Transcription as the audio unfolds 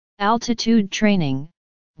Altitude training,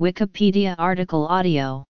 Wikipedia article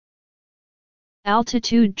audio.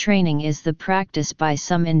 Altitude training is the practice by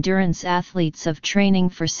some endurance athletes of training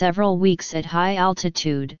for several weeks at high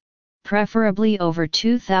altitude, preferably over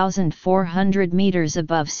 2,400 meters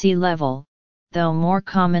above sea level, though more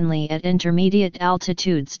commonly at intermediate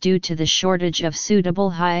altitudes due to the shortage of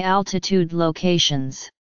suitable high-altitude locations.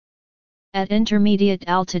 At intermediate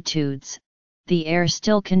altitudes, the air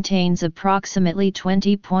still contains approximately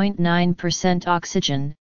 20.9%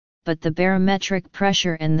 oxygen, but the barometric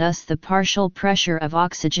pressure and thus the partial pressure of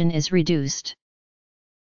oxygen is reduced.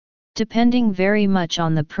 Depending very much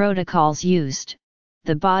on the protocols used,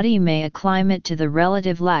 the body may acclimate to the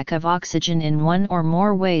relative lack of oxygen in one or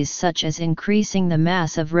more ways, such as increasing the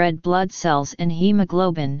mass of red blood cells and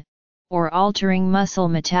hemoglobin, or altering muscle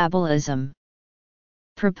metabolism.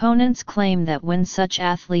 Proponents claim that when such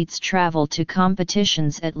athletes travel to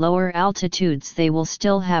competitions at lower altitudes, they will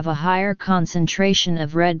still have a higher concentration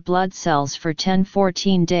of red blood cells for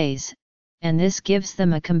 10-14 days, and this gives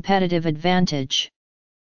them a competitive advantage.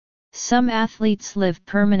 Some athletes live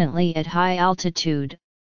permanently at high altitude,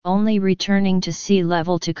 only returning to sea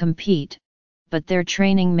level to compete, but their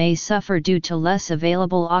training may suffer due to less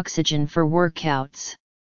available oxygen for workouts.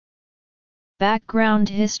 Background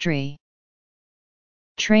history.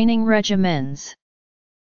 Training regimens.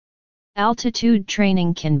 Altitude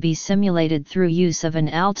training can be simulated through use of an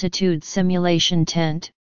altitude simulation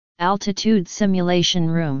tent, altitude simulation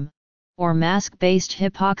room, or mask-based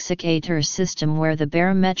hypoxicator system where the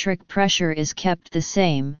barometric pressure is kept the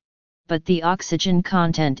same, but the oxygen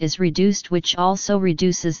content is reduced, which also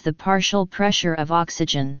reduces the partial pressure of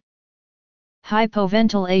oxygen.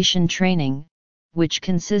 Hypoventilation training, which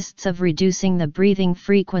consists of reducing the breathing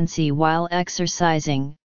frequency while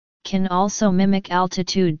exercising, can also mimic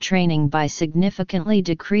altitude training by significantly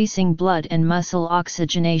decreasing blood and muscle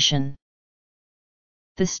oxygenation.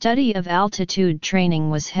 The study of altitude training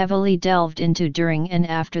was heavily delved into during and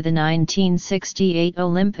after the 1968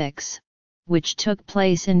 Olympics, which took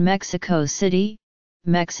place in Mexico City,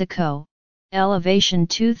 Mexico, elevation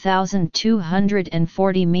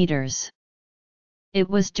 2,240 meters. It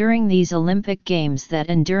was during these Olympic Games that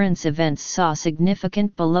endurance events saw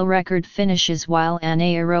significant below-record finishes, while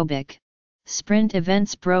anaerobic, sprint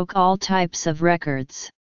events broke all types of records.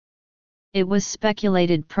 It was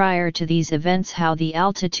speculated prior to these events how the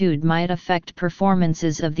altitude might affect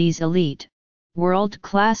performances of these elite,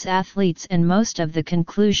 world-class athletes, and most of the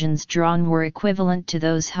conclusions drawn were equivalent to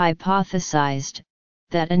those hypothesized,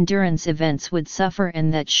 that endurance events would suffer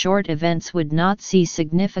and that short events would not see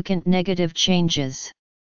significant negative changes.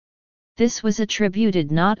 This was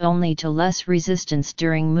attributed not only to less resistance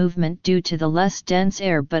during movement due to the less dense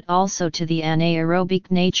air, but also to the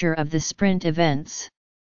anaerobic nature of the sprint events.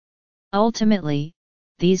 Ultimately,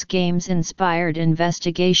 these games inspired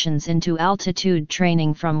investigations into altitude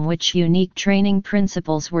training, from which unique training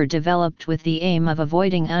principles were developed with the aim of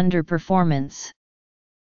avoiding underperformance.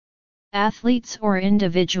 Athletes or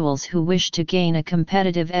individuals who wish to gain a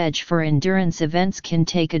competitive edge for endurance events can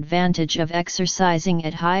take advantage of exercising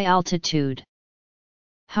at high altitude.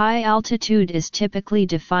 High altitude is typically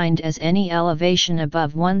defined as any elevation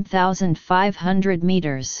above 1,500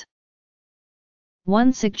 meters.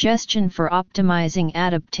 One suggestion for optimizing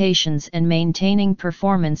adaptations and maintaining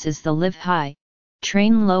performance is the live high,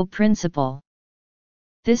 train low principle.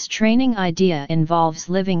 This training idea involves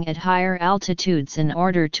living at higher altitudes in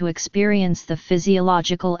order to experience the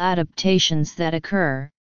physiological adaptations that occur,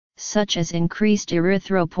 such as increased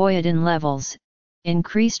erythropoietin levels,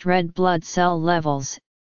 increased red blood cell levels,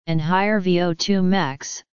 and higher VO2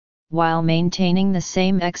 max, while maintaining the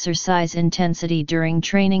same exercise intensity during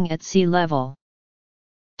training at sea level.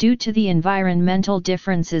 Due to the environmental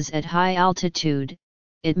differences at high altitude,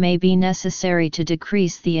 it may be necessary to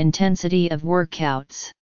decrease the intensity of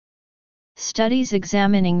workouts. Studies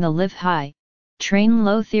examining the live high, train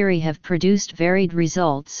low theory have produced varied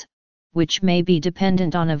results, which may be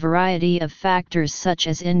dependent on a variety of factors such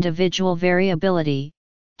as individual variability,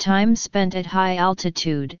 time spent at high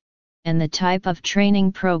altitude, and the type of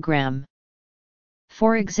training program.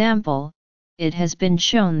 For example, it has been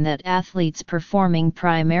shown that athletes performing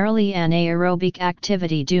primarily anaerobic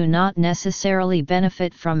activity do not necessarily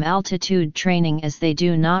benefit from altitude training, as they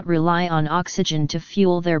do not rely on oxygen to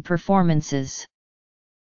fuel their performances.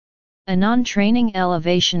 A non-training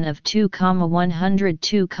elevation of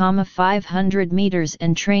 2,100–2,500 meters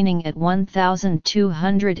and training at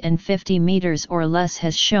 1,250 meters or less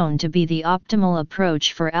has shown to be the optimal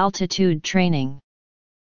approach for altitude training.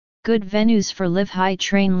 Good venues for live high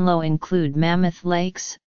train low include Mammoth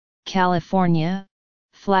Lakes, California,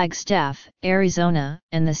 Flagstaff, Arizona,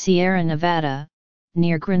 and the Sierra Nevada,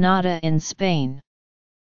 near Granada in Spain.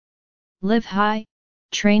 Live high,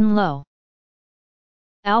 train low.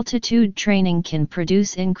 Altitude training can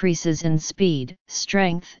produce increases in speed,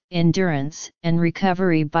 strength, endurance, and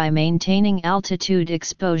recovery by maintaining altitude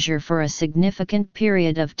exposure for a significant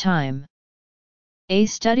period of time. A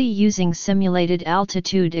study using simulated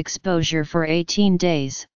altitude exposure for 18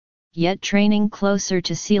 days, yet training closer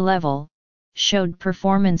to sea level, showed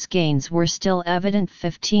performance gains were still evident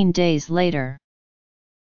 15 days later.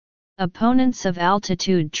 Opponents of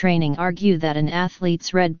altitude training argue that an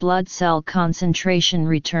athlete's red blood cell concentration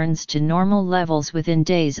returns to normal levels within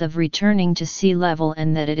days of returning to sea level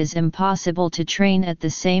and that it is impossible to train at the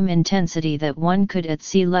same intensity that one could at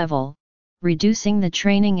sea level, reducing the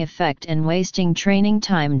training effect and wasting training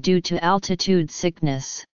time due to altitude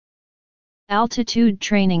sickness. Altitude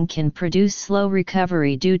training can produce slow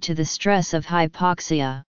recovery due to the stress of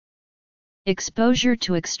hypoxia. Exposure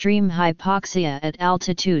to extreme hypoxia at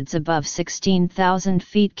altitudes above 16,000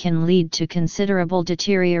 feet can lead to considerable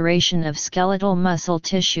deterioration of skeletal muscle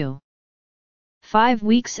tissue. 5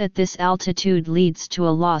 weeks at this altitude leads to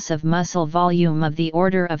a loss of muscle volume of the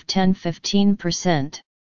order of 10–15%.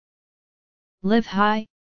 Live high,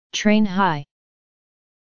 train high.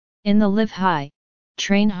 In the live high,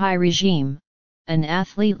 train high regime, an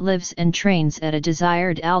athlete lives and trains at a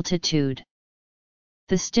desired altitude.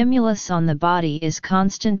 The stimulus on the body is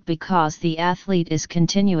constant because the athlete is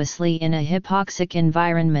continuously in a hypoxic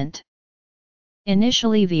environment.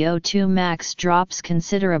 Initially VO2 max drops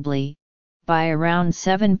considerably, by around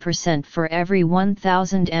 7% for every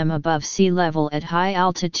 1000 m above sea level at high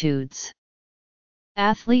altitudes.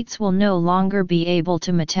 Athletes will no longer be able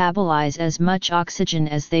to metabolize as much oxygen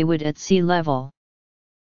as they would at sea level.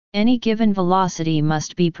 Any given velocity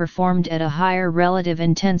must be performed at a higher relative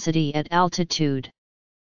intensity at altitude.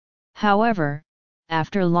 However,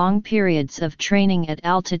 after long periods of training at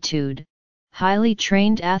altitude, highly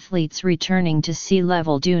trained athletes returning to sea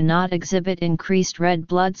level do not exhibit increased red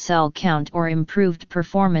blood cell count or improved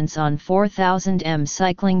performance on 4000 m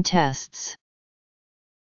cycling tests.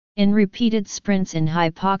 In repeated sprints in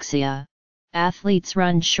hypoxia, athletes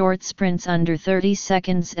run short sprints under 30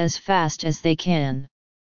 seconds as fast as they can.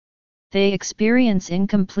 They experience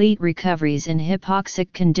incomplete recoveries in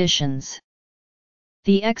hypoxic conditions.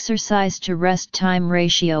 The exercise-to-rest time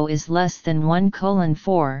ratio is less than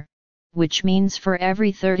 1:4, which means for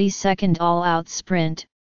every 30-second all-out sprint,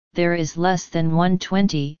 there is less than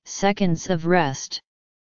 120 seconds of rest.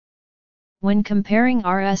 When comparing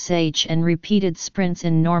RSH and repeated sprints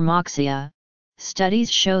in normoxia,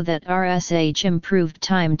 studies show that RSH improved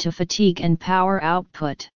time to fatigue and power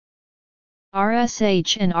output.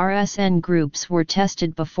 RSH and RSN groups were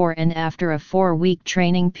tested before and after a 4-week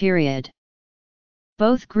training period.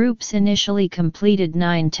 Both groups initially completed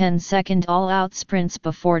 9–10-second all-out sprints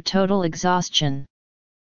before total exhaustion.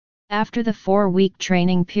 After the 4-week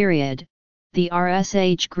training period, the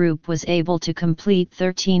RSH group was able to complete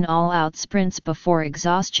 13 all-out sprints before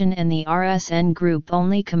exhaustion and the RSN group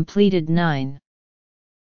only completed 9.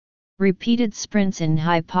 Repeated sprints in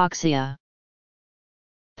hypoxia.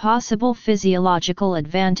 Possible physiological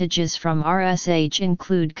advantages from RSH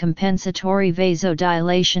include compensatory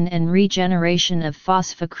vasodilation and regeneration of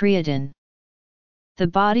phosphocreatine. The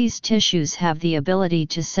body's tissues have the ability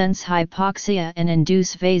to sense hypoxia and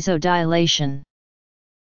induce vasodilation.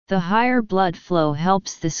 The higher blood flow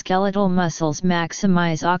helps the skeletal muscles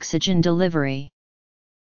maximize oxygen delivery.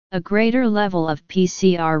 A greater level of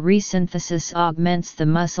PCR resynthesis augments the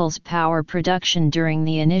muscle's power production during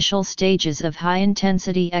the initial stages of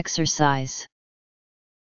high-intensity exercise.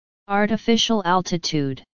 Artificial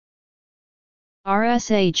altitude.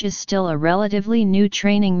 RSH is still a relatively new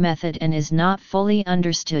training method and is not fully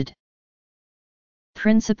understood.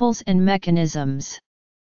 Principles and mechanisms.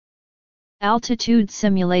 Altitude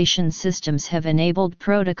simulation systems have enabled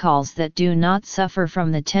protocols that do not suffer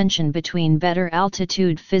from the tension between better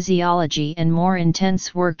altitude physiology and more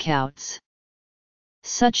intense workouts.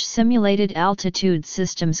 Such simulated altitude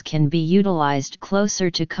systems can be utilized closer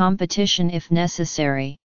to competition if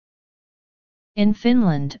necessary. In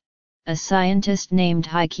Finland, a scientist named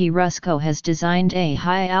Heikki Rusko has designed a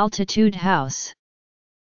high-altitude house.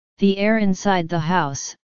 The air inside the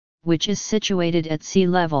house, which is situated at sea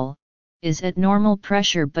level, is at normal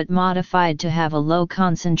pressure but modified to have a low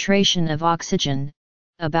concentration of oxygen,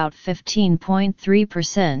 about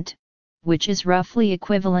 15.3%, which is roughly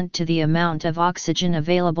equivalent to the amount of oxygen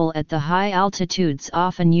available at the high altitudes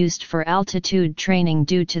often used for altitude training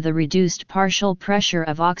due to the reduced partial pressure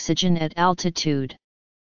of oxygen at altitude.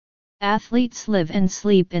 Athletes live and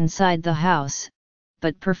sleep inside the house,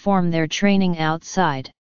 but perform their training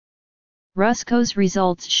outside. Rusco's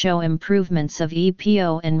results show improvements of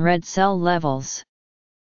EPO and red cell levels.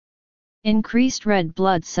 Increased red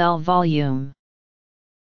blood cell volume.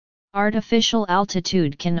 Artificial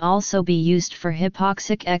altitude can also be used for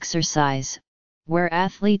hypoxic exercise, where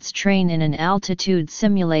athletes train in an altitude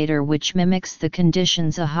simulator which mimics the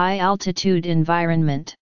conditions of a high-altitude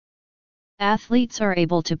environment. Athletes are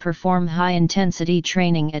able to perform high-intensity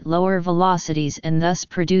training at lower velocities and thus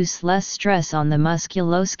produce less stress on the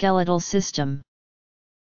musculoskeletal system.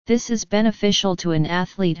 This is beneficial to an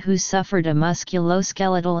athlete who suffered a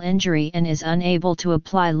musculoskeletal injury and is unable to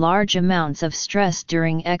apply large amounts of stress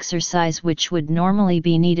during exercise which would normally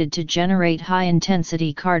be needed to generate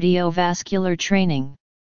high-intensity cardiovascular training.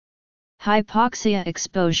 Hypoxia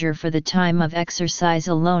exposure for the time of exercise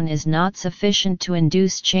alone is not sufficient to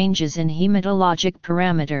induce changes in hematologic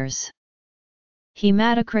parameters.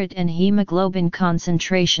 Hematocrit and hemoglobin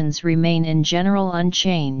concentrations remain in general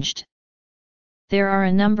unchanged. There are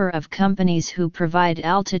a number of companies who provide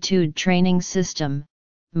altitude training system,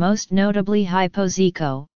 most notably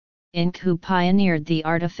Hypozico, Inc., who pioneered the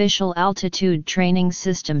artificial altitude training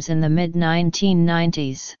systems in the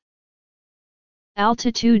mid-1990s.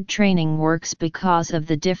 Altitude training works because of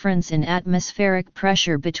the difference in atmospheric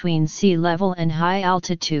pressure between sea level and high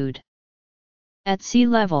altitude. At sea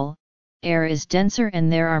level, air is denser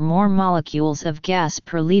and there are more molecules of gas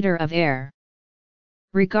per liter of air.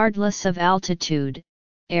 Regardless of altitude,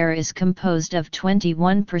 air is composed of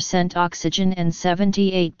 21% oxygen and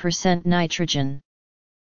 78% nitrogen.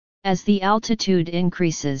 As the altitude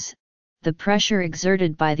increases, the pressure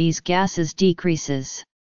exerted by these gases decreases.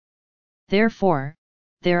 Therefore,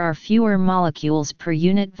 there are fewer molecules per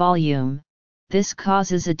unit volume. This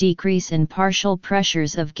causes a decrease in partial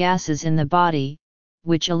pressures of gases in the body,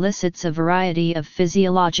 which elicits a variety of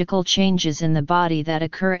physiological changes in the body that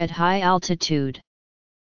occur at high altitude.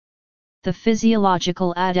 The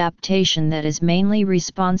physiological adaptation that is mainly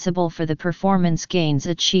responsible for the performance gains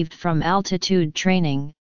achieved from altitude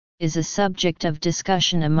training is a subject of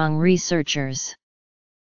discussion among researchers.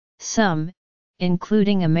 Some,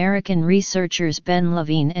 including American researchers Ben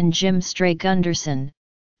Levine and Jim Stray-Gunderson,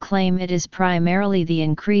 claim it is primarily the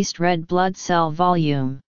increased red blood cell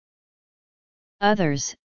volume.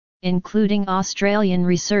 Others, including Australian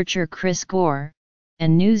researcher Chris Gore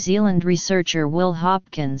and New Zealand researcher Will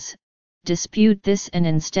Hopkins, dispute this and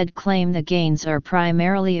instead claim the gains are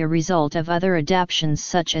primarily a result of other adaptations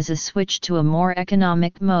such as a switch to a more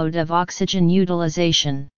economic mode of oxygen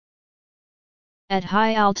utilization. At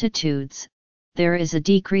high altitudes, there is a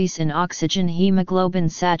decrease in oxygen hemoglobin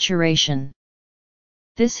saturation.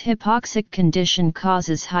 This hypoxic condition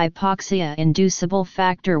causes hypoxia-inducible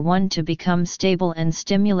factor I to become stable and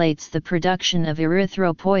stimulates the production of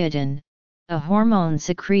erythropoietin, a hormone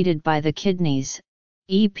secreted by the kidneys.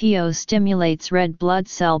 EPO stimulates red blood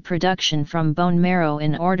cell production from bone marrow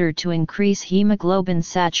in order to increase hemoglobin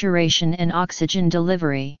saturation and oxygen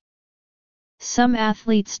delivery. Some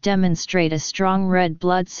athletes demonstrate a strong red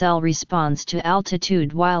blood cell response to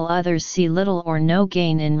altitude while others see little or no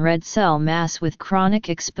gain in red cell mass with chronic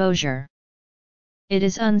exposure. It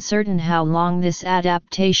is uncertain how long this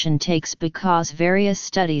adaptation takes because various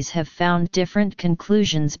studies have found different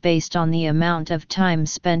conclusions based on the amount of time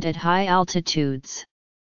spent at high altitudes.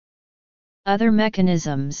 Other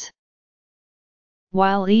mechanisms.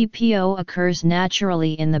 While EPO occurs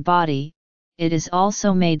naturally in the body, it is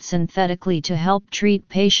also made synthetically to help treat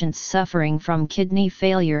patients suffering from kidney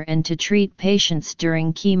failure and to treat patients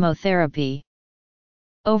during chemotherapy.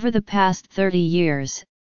 Over the past 30 years,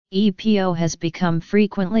 EPO has become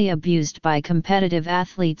frequently abused by competitive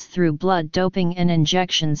athletes through blood doping and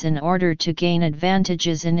injections in order to gain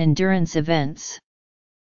advantages in endurance events.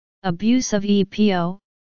 Abuse of EPO,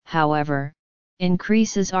 however,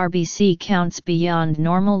 increases RBC counts beyond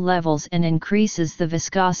normal levels and increases the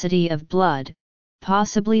viscosity of blood,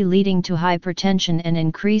 possibly leading to hypertension and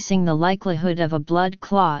increasing the likelihood of a blood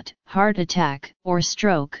clot, heart attack, or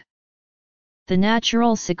stroke. The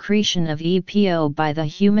natural secretion of EPO by the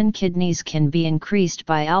human kidneys can be increased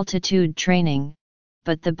by altitude training,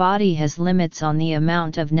 but the body has limits on the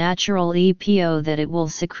amount of natural EPO that it will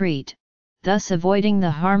secrete, thus avoiding the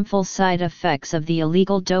harmful side effects of the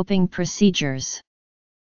illegal doping procedures.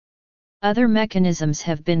 Other mechanisms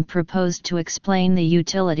have been proposed to explain the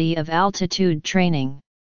utility of altitude training.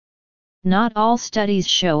 Not all studies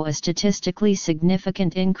show a statistically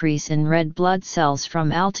significant increase in red blood cells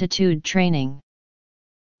from altitude training.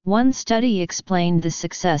 One study explained the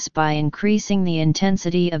success by increasing the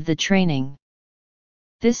intensity of the training.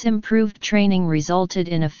 This improved training resulted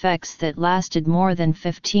in effects that lasted more than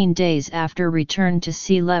 15 days after return to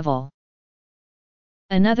sea level.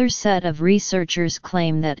 Another set of researchers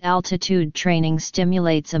claim that altitude training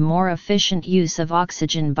stimulates a more efficient use of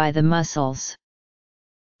oxygen by the muscles.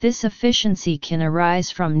 This efficiency can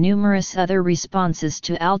arise from numerous other responses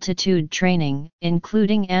to altitude training,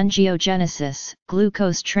 including angiogenesis,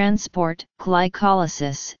 glucose transport,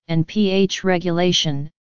 glycolysis, and pH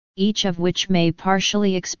regulation, each of which may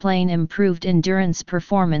partially explain improved endurance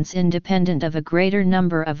performance independent of a greater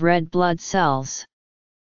number of red blood cells.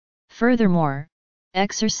 Furthermore,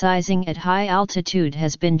 exercising at high altitude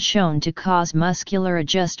has been shown to cause muscular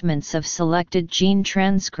adjustments of selected gene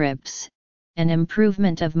transcripts, an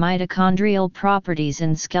improvement of mitochondrial properties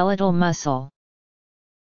in skeletal muscle.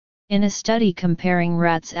 In a study comparing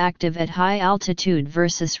rats active at high altitude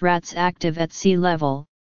versus rats active at sea level,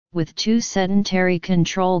 with two sedentary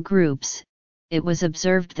control groups, it was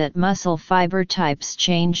observed that muscle fiber types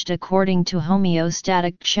changed according to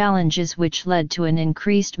homeostatic challenges, which led to an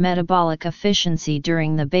increased metabolic efficiency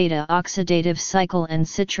during the beta-oxidative cycle and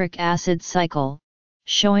citric acid cycle,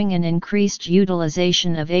 showing an increased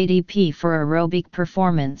utilization of ADP for aerobic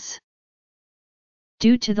performance.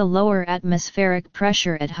 Due to the lower atmospheric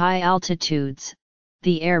pressure at high altitudes,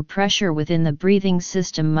 the air pressure within the breathing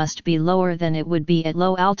system must be lower than it would be at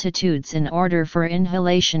low altitudes in order for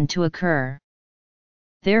inhalation to occur.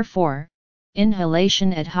 Therefore,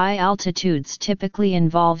 inhalation at high altitudes typically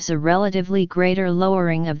involves a relatively greater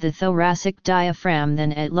lowering of the thoracic diaphragm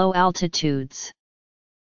than at low altitudes.